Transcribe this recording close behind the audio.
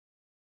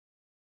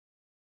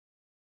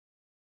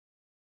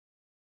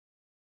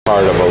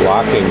part of a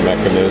locking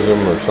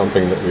mechanism or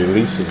something that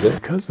releases it.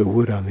 Because the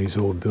wood on these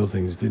old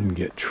buildings didn't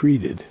get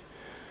treated,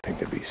 it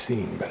could be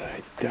seen, but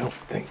I don't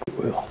think it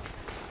will.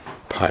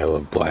 Pile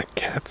of black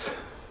cats.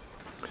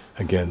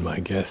 Again, my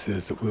guess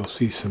is that we'll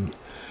see some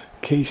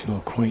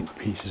occasional quaint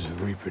pieces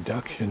of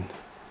reproduction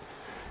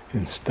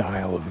in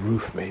style of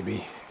roof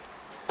maybe,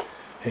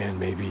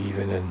 and maybe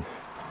even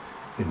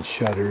in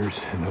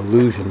shutters and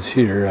illusions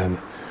here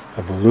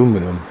of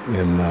aluminum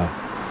in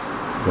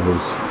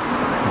those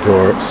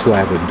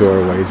slatted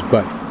doorways.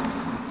 But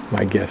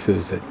my guess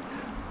is that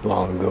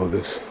long ago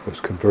this was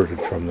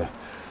converted from the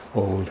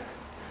old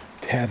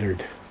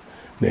tattered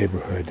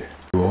neighborhood,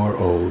 or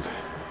old.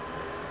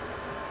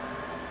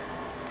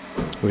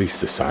 At least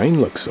the sign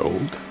looks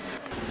old.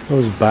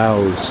 Those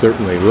bows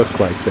certainly look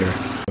like they're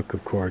look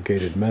of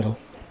corrugated metal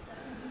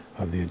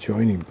of the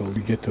adjoining building.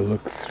 You get to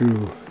look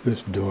through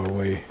this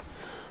doorway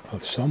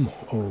of some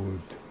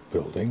old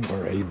building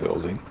or a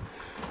building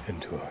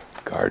into a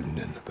garden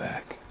in the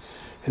back.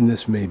 And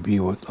this may be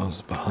what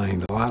was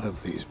behind a lot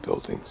of these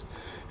buildings,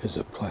 is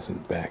a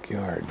pleasant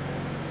backyard.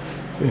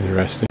 It's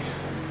interesting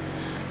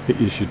that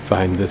you should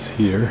find this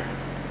here.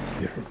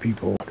 Different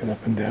people walking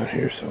up and down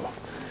here, so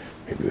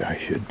maybe I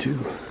should too.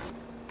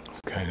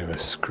 It's kind of a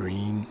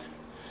screen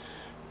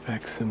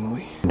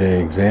facsimile. An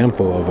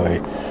example of a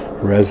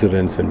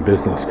residence and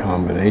business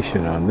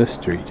combination on this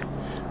street.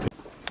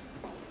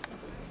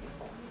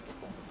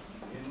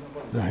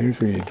 Now here's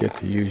where you get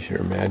to use your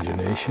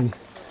imagination.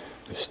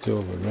 There's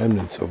still the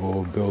remnants of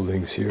old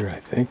buildings here, I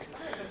think.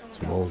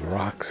 Some old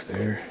rocks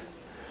there.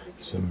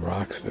 Some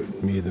rocks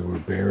that either were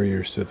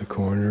barriers to the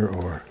corner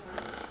or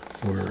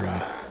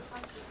were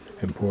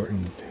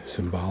important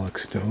symbolic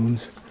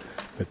stones.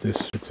 But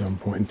this at some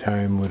point in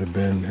time would have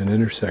been an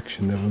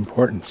intersection of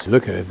importance.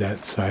 Look at it,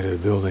 that side of the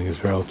building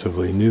is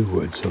relatively new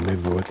wood, so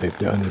maybe what they've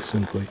done is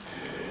simply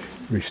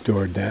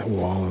restored that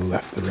wall and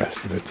left the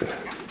rest of it to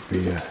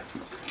be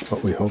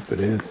what we hope it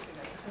is.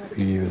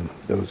 Even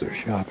those are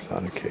shops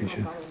on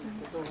occasion.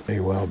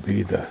 May well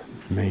be the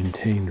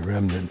maintained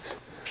remnants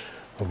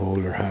of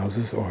older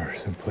houses, or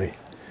simply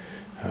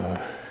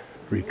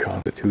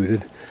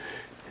reconstituted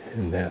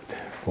in that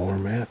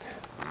format.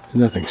 There's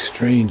nothing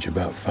strange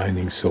about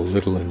finding so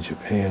little in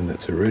Japan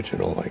that's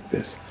original like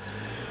this,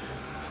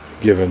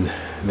 given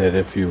that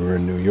if you were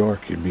in New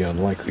York, you'd be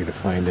unlikely to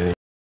find any.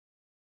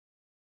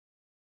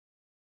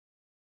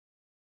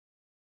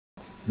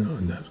 No,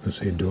 I'm not going to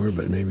say door,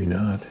 but maybe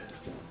not.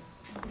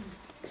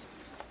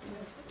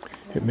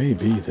 It may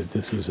be that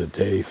this is a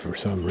day, for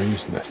some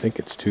reason, I think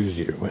it's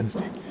Tuesday or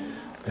Wednesday,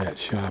 that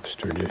shops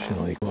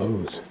traditionally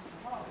close.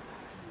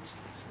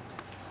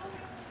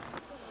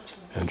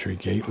 Entry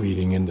gate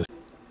leading into.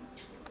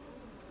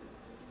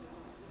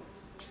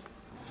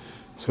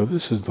 So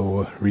this is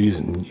the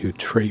reason you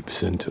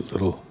traipse into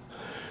little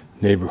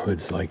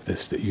neighborhoods like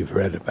this that you've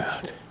read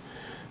about,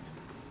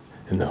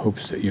 in the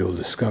hopes that you'll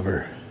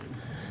discover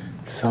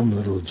some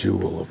little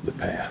jewel of the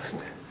past.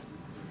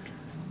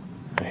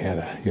 I had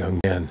a young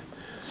man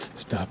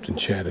stopped and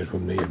chatted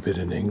with me a bit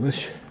in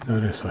English.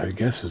 Notice, I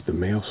guess is the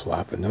mail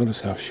slot, but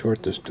notice how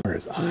short this door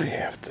is. I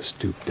have to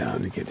stoop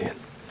down to get in.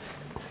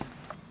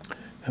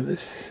 Now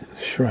this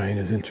shrine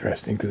is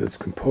interesting because it's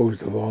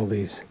composed of all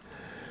these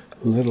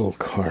little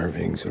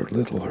carvings or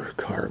littler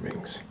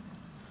carvings.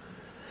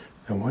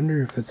 I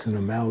wonder if it's an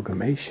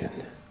amalgamation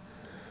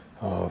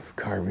of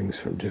carvings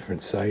from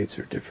different sites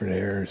or different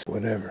eras,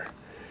 whatever.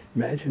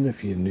 Imagine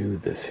if you knew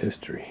this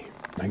history.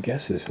 My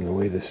guess is from the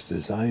way this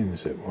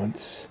designs, it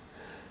once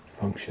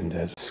functioned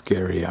as a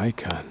scary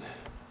icon.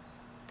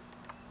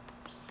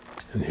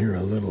 And here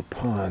a little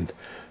pond.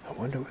 I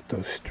wonder what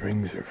those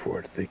strings are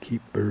for. Do they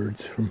keep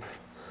birds from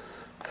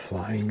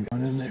flying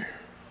down in there?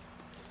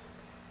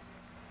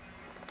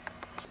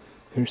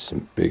 There's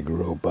some big,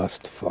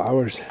 robust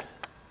flowers.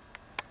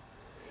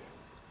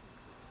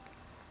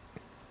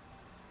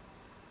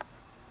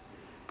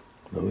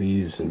 The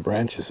leaves and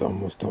branches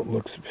almost don't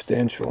look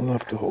substantial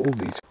enough to hold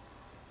these.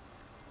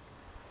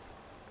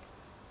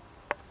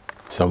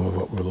 Some of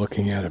what we're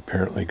looking at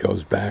apparently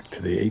goes back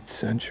to the 8th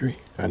century,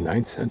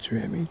 9th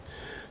century, I mean,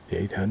 the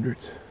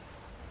 800s.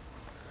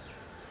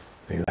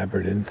 The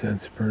elaborate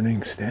incense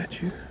burning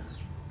statue.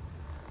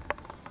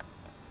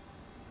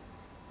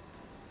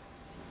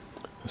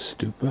 A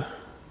stupa,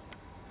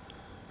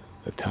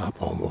 the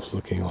top almost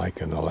looking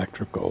like an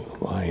electrical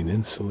line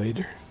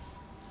insulator.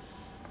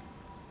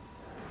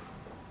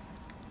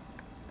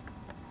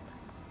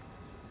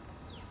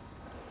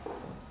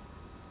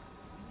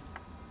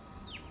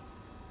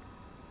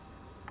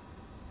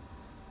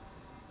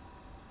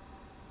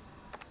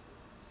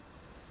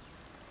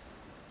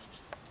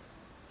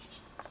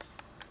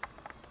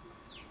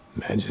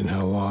 Imagine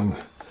how long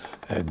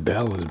that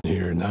bell has been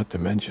here, not to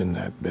mention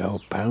that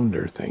bell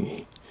pounder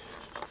thingy.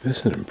 This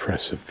is an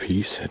impressive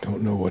piece. I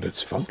don't know what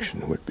its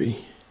function would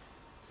be.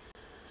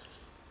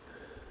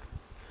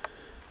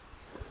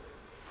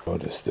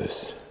 Notice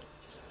this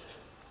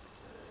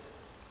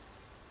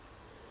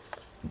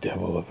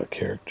devil of a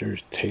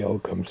character's tail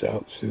comes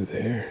out through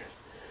there,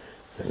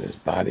 and his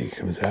body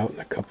comes out and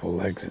a couple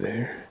legs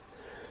there.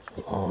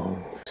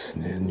 Long,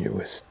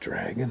 sinuous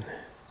dragon.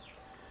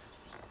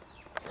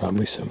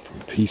 Probably some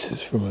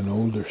pieces from an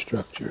older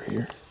structure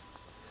here.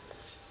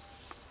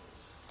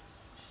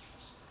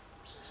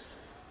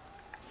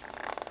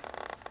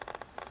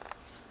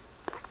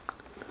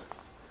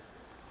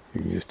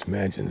 You can just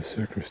imagine the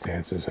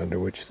circumstances under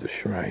which the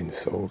shrine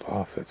sold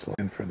off its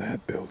land for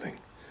that building,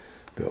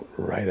 built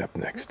right up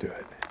next to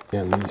it.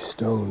 And these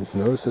stones,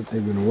 notice that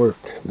they've been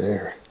worked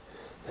there.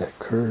 That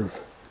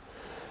curve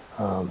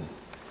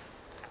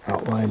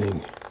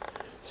outlining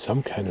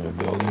some kind of a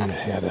building that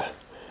had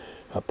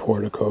a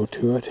portico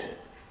to it.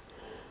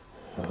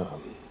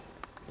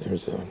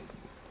 There's a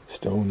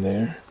stone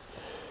there.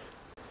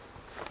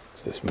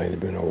 So this might have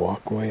been a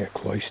walkway, a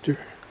cloister.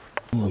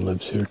 Someone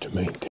lives here to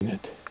maintain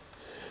it.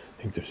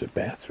 I think there's a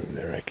bathroom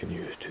there I can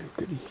use too.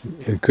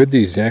 And could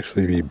these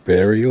actually be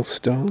burial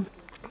stone?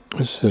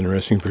 This is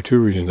interesting for two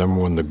reasons.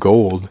 Number one, the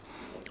gold,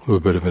 a little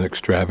bit of an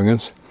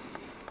extravagance.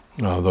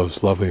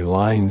 Those lovely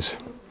lines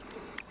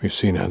we've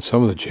seen on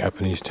some of the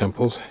Japanese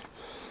temples.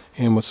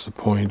 And what's the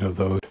point of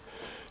those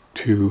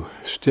two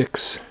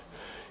sticks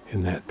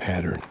in that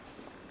pattern?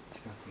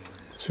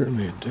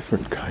 Certainly a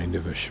different kind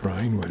of a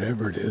shrine,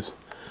 whatever it is.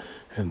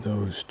 And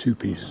those two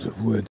pieces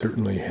of wood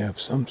certainly have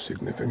some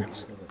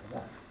significance.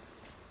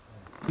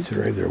 These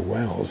are either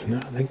wells. No,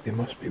 I think they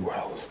must be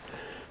wells.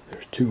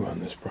 There's two on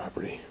this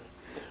property,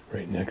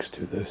 right next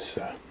to this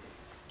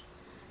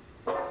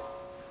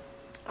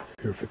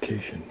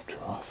purification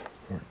trough,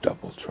 or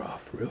double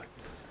trough, really.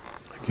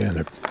 Again,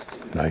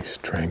 a nice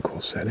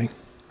tranquil setting.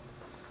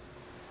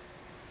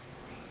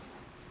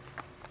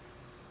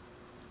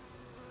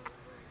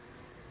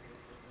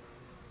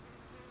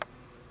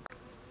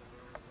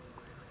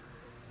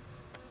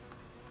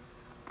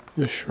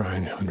 This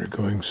shrine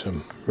undergoing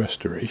some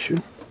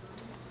restoration.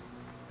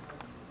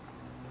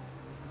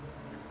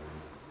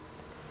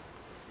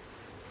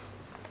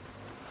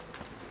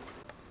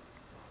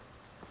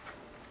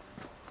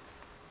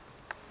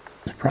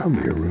 It's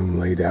probably a room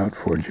laid out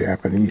for a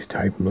Japanese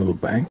type little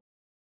bank.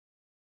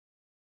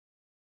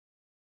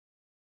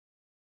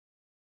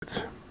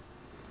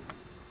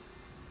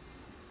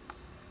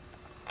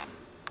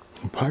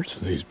 Parts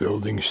of these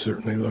buildings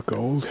certainly look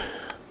old.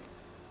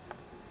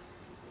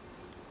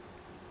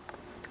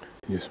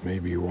 Just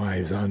maybe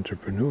wise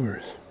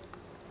entrepreneurs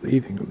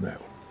leaving them that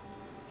way.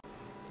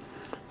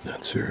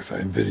 Not sure if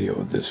I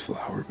videoed this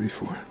flower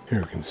before. Here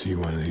you can see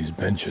one of these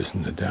benches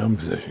in the down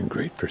position.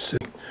 Great for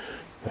sitting,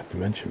 not to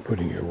mention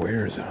putting your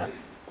wares on.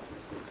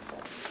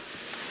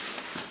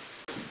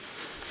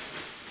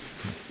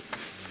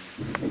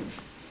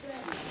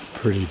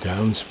 Pretty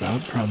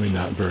downspout, probably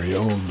not very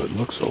old, but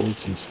looks old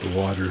since the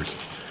water's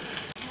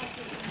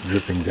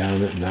dripping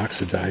down it and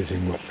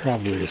oxidizing what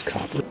probably is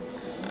copper.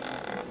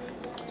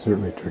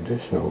 Certainly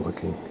traditional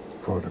looking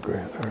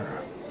photograph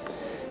or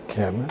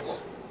cabinets.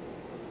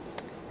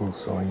 Little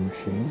sewing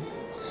machine,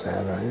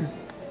 sad iron.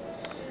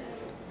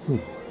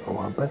 Oh,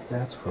 I bet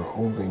that's for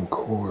holding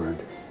cord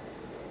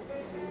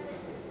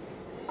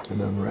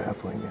and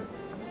unraveling it.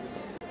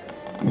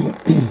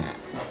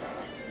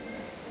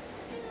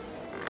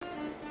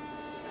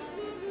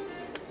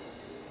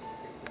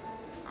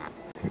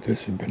 Would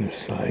this have been a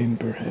sign,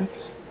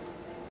 perhaps?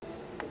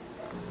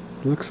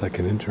 It looks like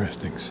an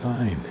interesting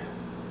sign.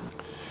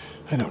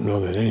 I don't know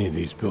that any of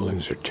these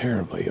buildings are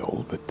terribly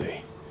old, but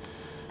they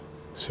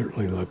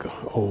certainly look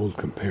old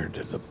compared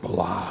to the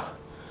blah,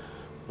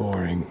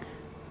 boring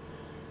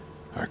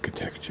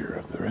architecture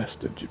of the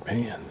rest of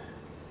Japan.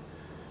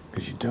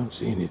 Because you don't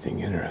see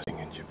anything interesting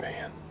in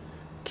Japan.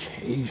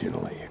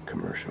 Occasionally a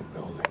commercial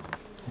building.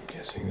 I'm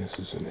guessing this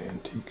is an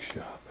antique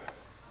shop.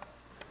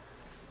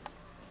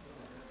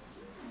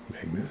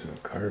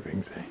 Magnificent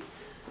carvings, eh?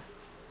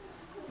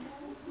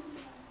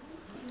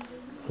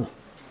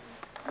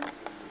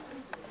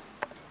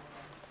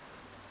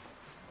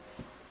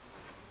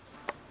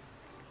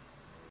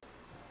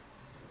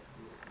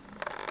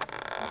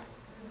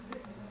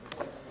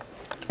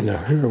 Now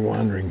here we're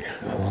wandering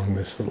along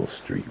this little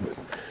street with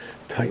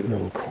tight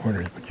little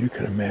corners, but you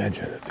can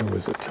imagine that there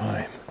was a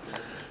time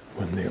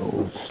when the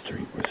old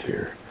street was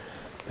here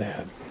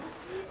that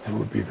there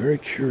would be very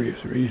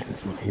curious reasons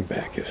looking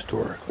back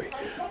historically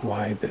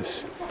why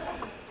this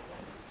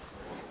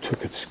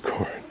took its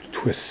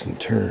twists and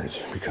turns,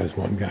 because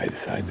one guy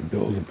decided to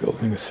build a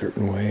building a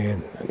certain way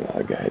and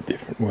another guy a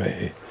different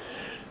way,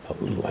 a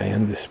little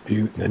land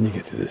dispute, and then you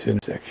get to this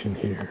intersection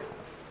here.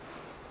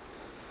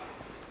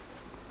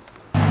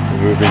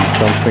 Removing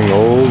something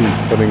old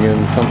and putting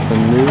in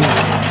something new.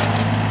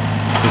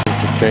 This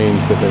is the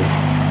change that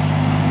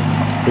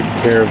has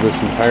taken care of this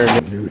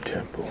entire new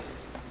temple,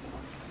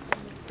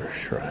 or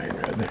shrine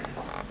rather.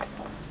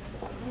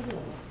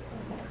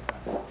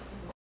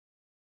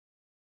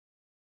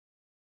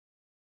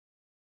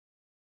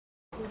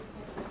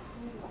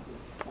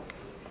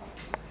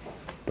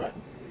 But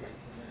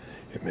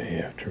it may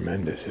have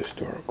tremendous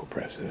historical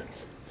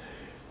precedence.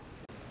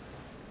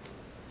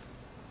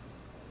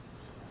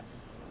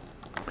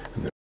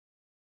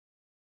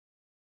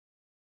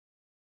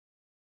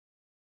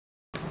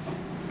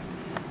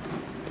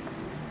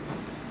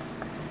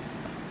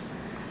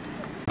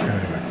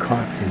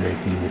 coffee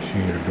making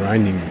machine or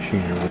grinding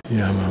machine or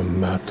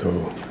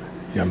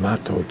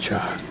Yamato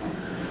cha,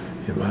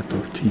 Yamato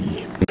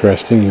tea.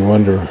 Interesting, you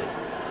wonder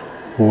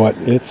what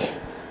its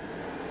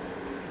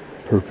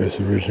purpose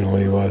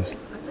originally was.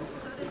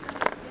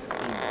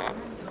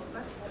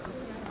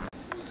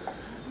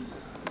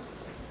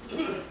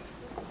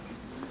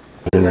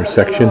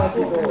 Intersection.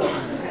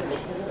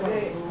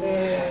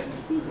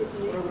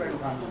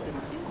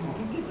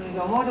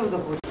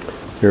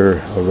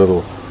 Here, a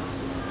little,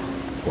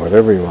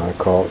 whatever you want to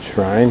call it,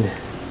 shrine,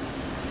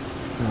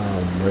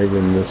 right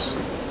in this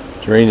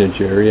drainage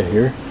area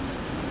here.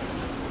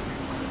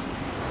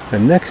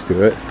 And next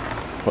to it,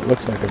 what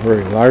looks like a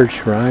very large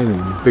shrine and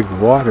a big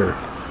water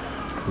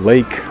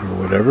lake or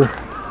whatever.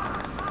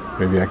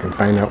 Maybe I can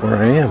find out where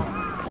I am.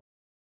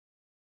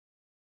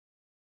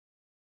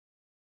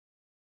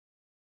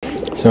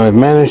 So I've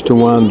managed to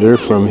wander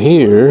from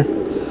here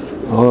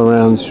all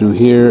around through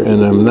here,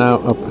 and I'm now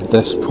up at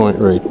this point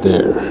right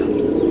there.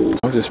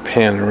 I'll just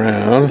pan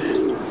around.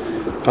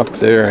 Up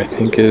there I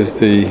think is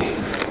the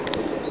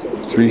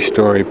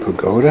 3-story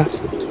pagoda,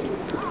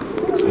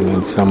 and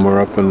then somewhere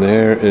up in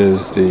there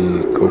is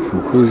the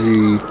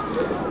Kofuku-ji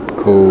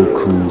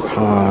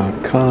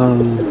Kokuhakan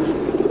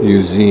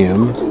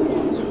Museum.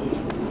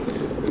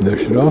 And there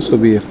should also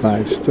be a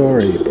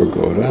 5-story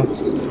pagoda.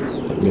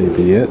 That may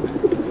be it.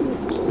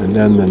 And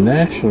then the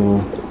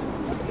National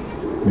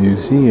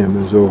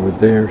Museum is over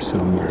there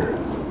somewhere.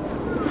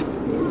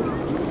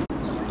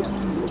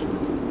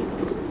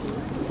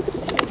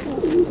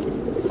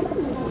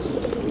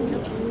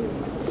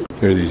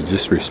 Here these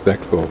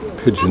disrespectful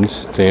pigeons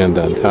stand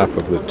on top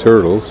of the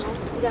turtles.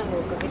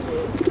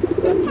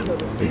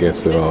 I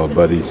guess they're all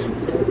buddies.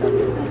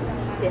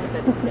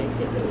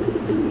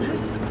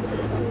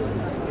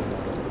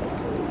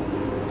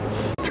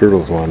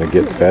 Turtles want to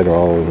get fed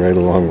all right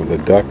along with the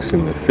ducks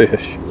and the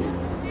fish.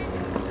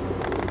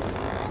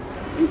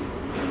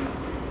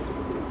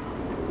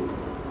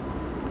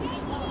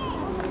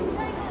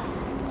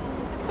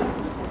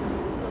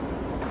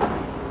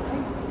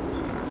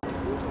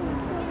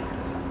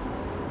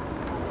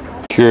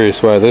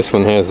 Curious why this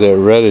one has that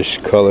reddish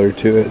color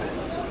to it.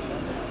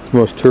 It's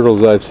most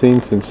turtles I've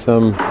seen since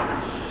some,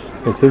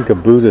 I think, a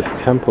Buddhist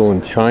temple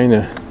in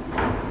China.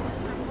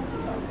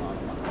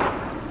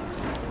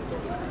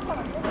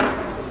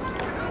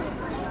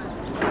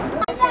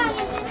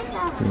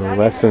 And a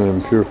lesson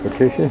in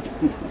purification.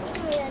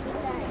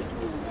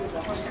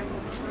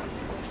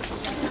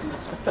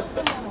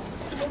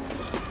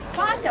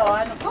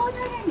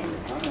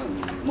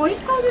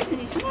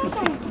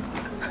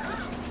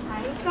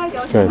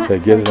 Trying to say,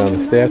 get it on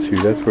the statue,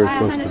 that's where it's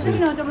supposed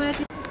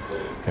to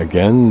be.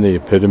 Again, the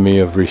epitome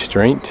of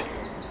restraint.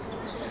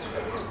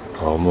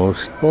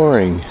 Almost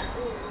boring.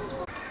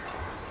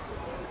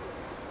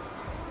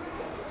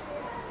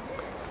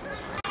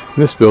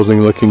 This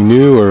building looking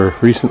new or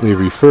recently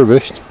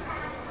refurbished.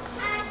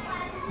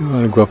 You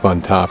want to go up on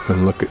top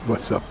and look at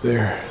what's up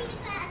there.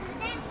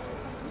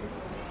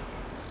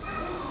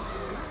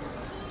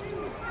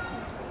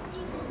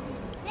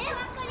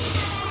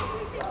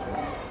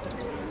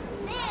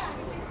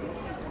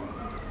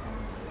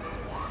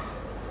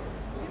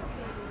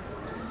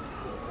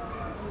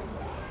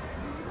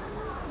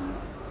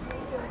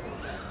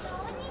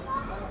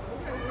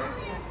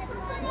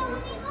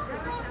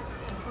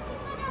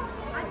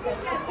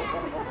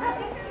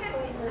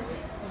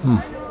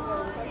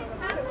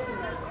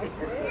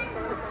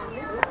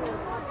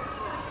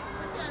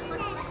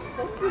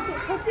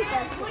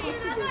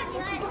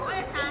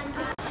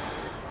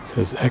 It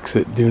says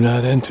exit, do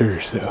not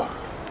enter, so.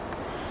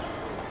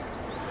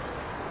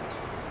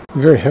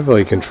 Very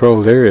heavily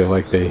controlled area,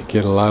 like they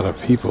get a lot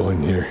of people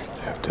in here.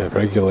 They have to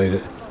regulate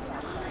it.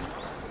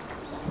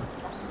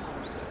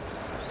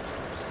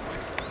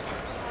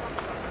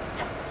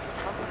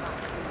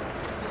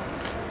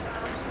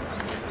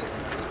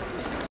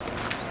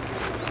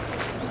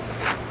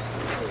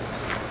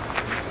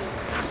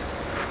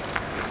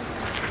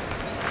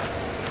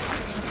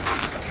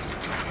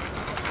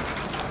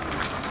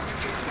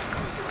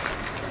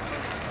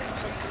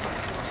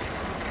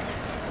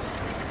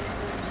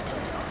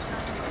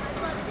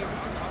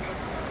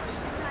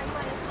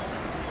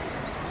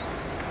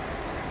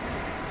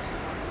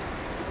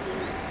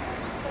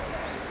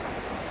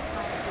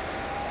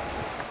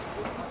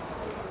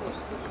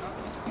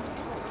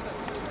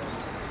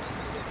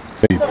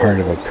 Part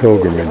of a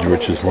pilgrimage,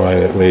 which is why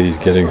that lady's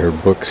getting her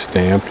book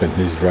stamped and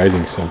he's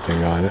writing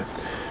something on it.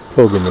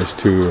 Pilgrimage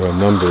to a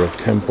number of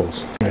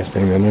temples.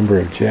 Interesting, the number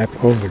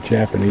of older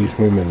Japanese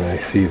women I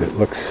see that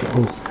look so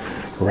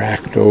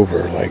racked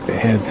over, like they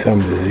had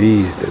some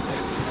disease that's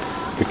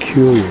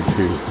peculiar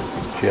to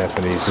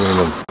Japanese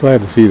women.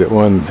 Glad to see that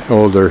one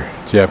older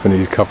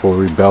Japanese couple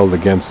rebelled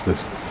against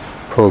this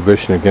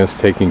prohibition against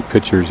taking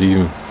pictures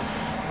even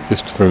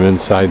just from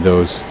inside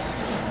those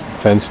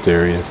fenced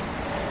areas.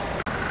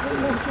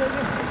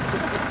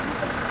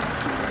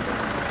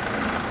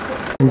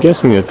 I'm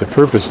guessing that the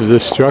purpose of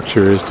this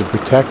structure is to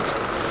protect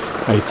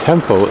a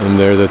temple in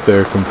there that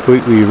they're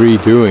completely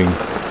redoing.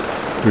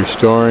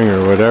 restoring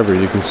or whatever.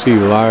 You can see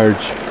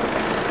large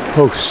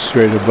posts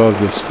right above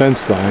this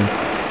fence line.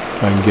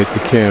 If I can get the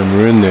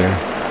camera in there.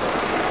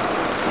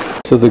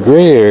 So the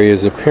gray area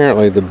is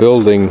apparently the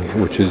building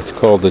which is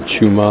called the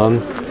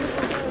Chuman,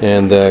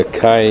 and the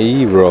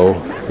Kairo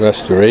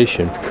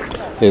restoration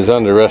is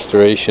under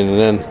restoration, and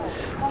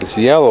then this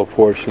yellow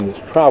portion is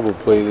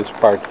probably this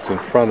part that's in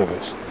front of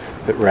us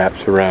that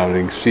wraps around,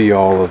 and you can see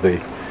all of the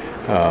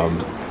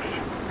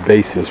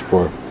bases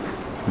for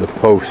the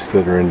posts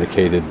that are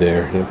indicated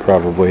there, and it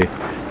probably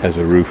has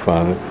a roof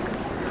on it.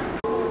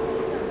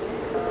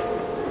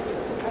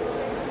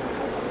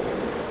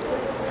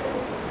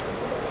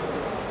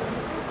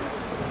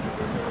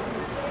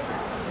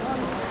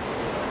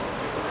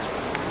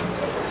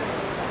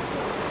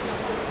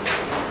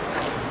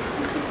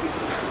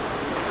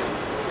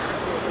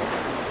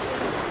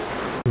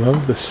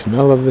 Love the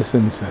smell of this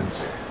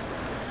incense.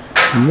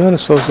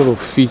 Notice those little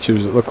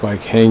features that look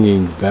like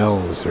hanging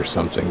bells or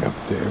something up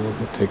there.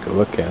 We'll take a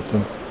look at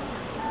them.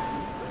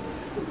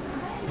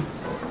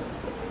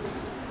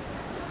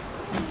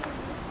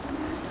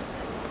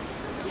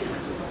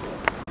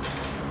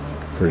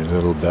 Pretty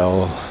little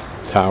bell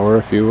tower,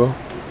 if you will.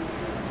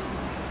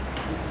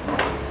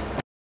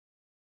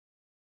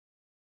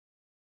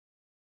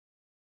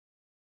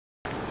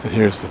 And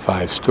here's the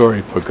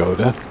 5-story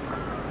pagoda.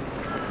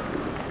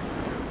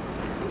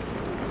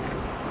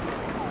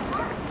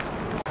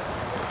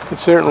 It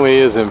certainly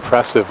is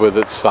impressive with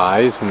its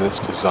size and its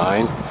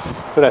design,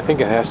 but I think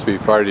it has to be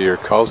part of your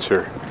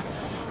culture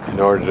in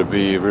order to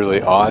be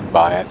really awed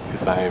by it,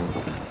 because I am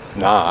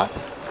not.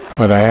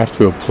 What I have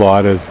to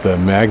applaud is the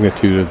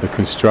magnitude of the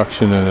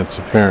construction and its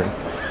apparent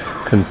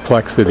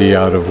complexity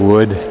out of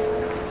wood.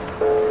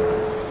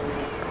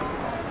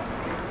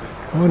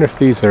 I wonder if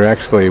these are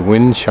actually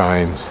wind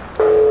chimes.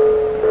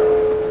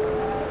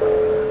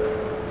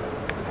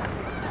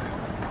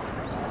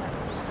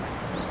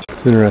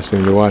 It's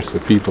interesting to watch the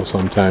people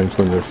sometimes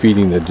when they're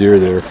feeding the deer.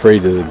 They're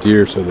afraid of the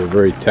deer, so they're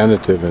very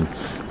tentative in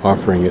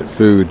offering it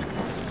food.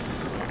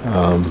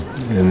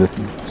 And it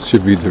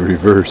should be the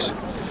reverse.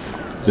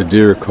 The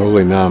deer are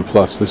totally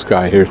nonplussed. This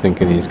guy here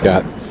thinking he's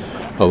got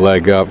a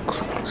leg up,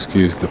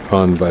 excuse the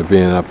pun, by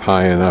being up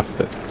high enough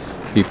that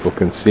people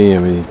can see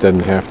him, and he doesn't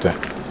have to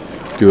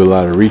do a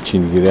lot of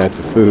reaching to get at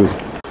the food.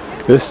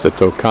 This, the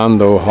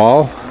Tokando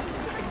Hall,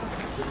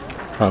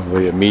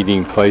 probably a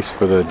meeting place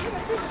for the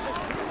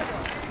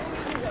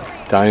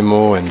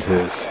Daimo and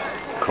his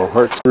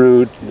cohorts. The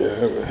route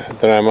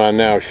that I'm on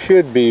now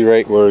should be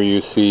right where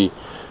you see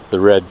the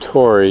red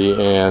torii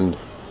and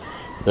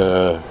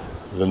the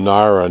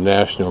Nara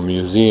National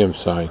Museum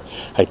sign.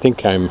 I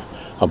think I'm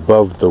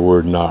above the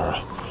word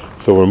Nara.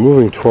 So we're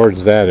moving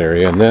towards that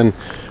area, and then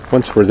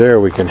once we're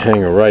there we can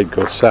hang a right,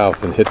 go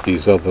south, and hit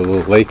these other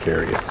little lake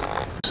areas.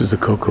 This is the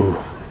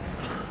Kofuku-ji.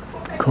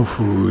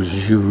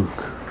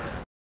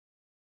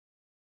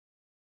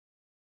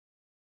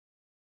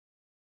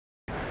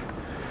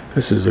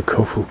 This is the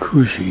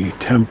Kofuku-ji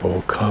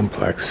temple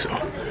complex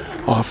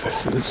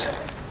offices.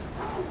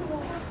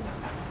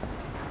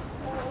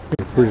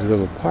 A pretty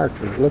little park,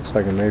 but it looks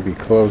like it may be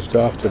closed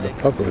off to the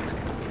public.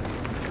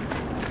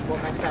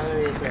 What my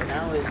salary is right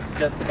now is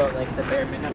just about like the bare minimum.